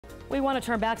We want to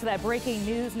turn back to that breaking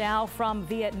news now from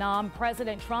Vietnam.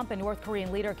 President Trump and North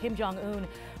Korean leader Kim Jong-un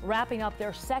wrapping up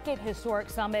their second historic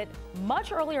summit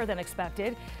much earlier than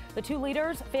expected. The two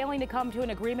leaders failing to come to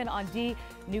an agreement on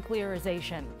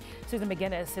denuclearization. Susan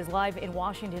McGinnis is live in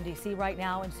Washington, D.C. right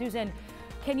now. And Susan,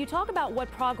 can you talk about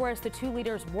what progress the two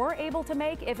leaders were able to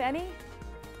make, if any?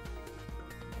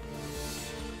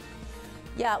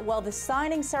 Yeah, well, the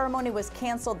signing ceremony was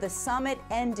canceled. The summit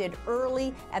ended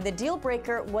early, and the deal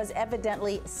breaker was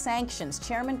evidently sanctions.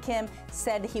 Chairman Kim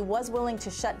said he was willing to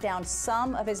shut down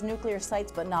some of his nuclear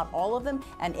sites, but not all of them.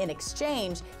 And in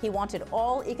exchange, he wanted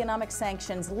all economic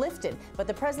sanctions lifted. But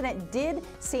the president did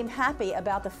seem happy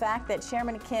about the fact that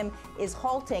Chairman Kim is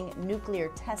halting nuclear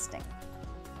testing.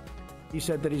 He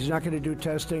said that he's not going to do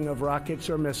testing of rockets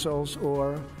or missiles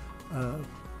or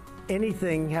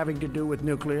anything having to do with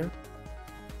nuclear.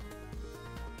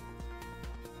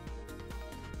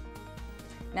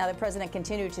 Now, the president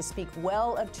continued to speak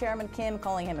well of Chairman Kim,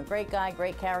 calling him a great guy,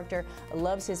 great character,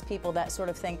 loves his people, that sort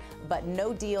of thing. But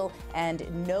no deal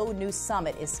and no new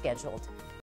summit is scheduled.